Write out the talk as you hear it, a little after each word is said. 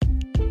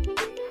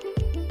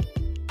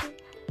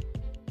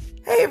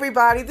Hey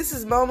everybody, this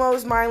is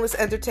Momo's Mindless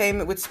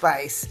Entertainment with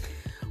Spice.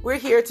 We're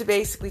here to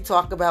basically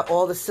talk about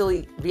all the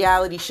silly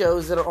reality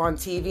shows that are on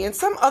TV and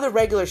some other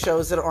regular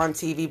shows that are on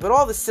TV, but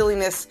all the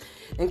silliness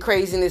and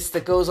craziness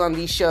that goes on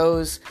these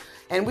shows.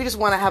 And we just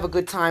want to have a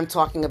good time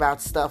talking about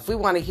stuff. We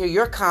want to hear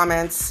your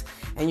comments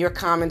and your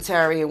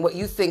commentary and what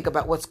you think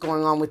about what's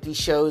going on with these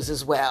shows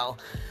as well.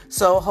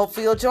 So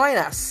hopefully you'll join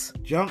us.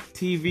 Junk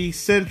TV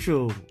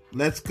Central.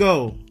 Let's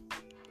go.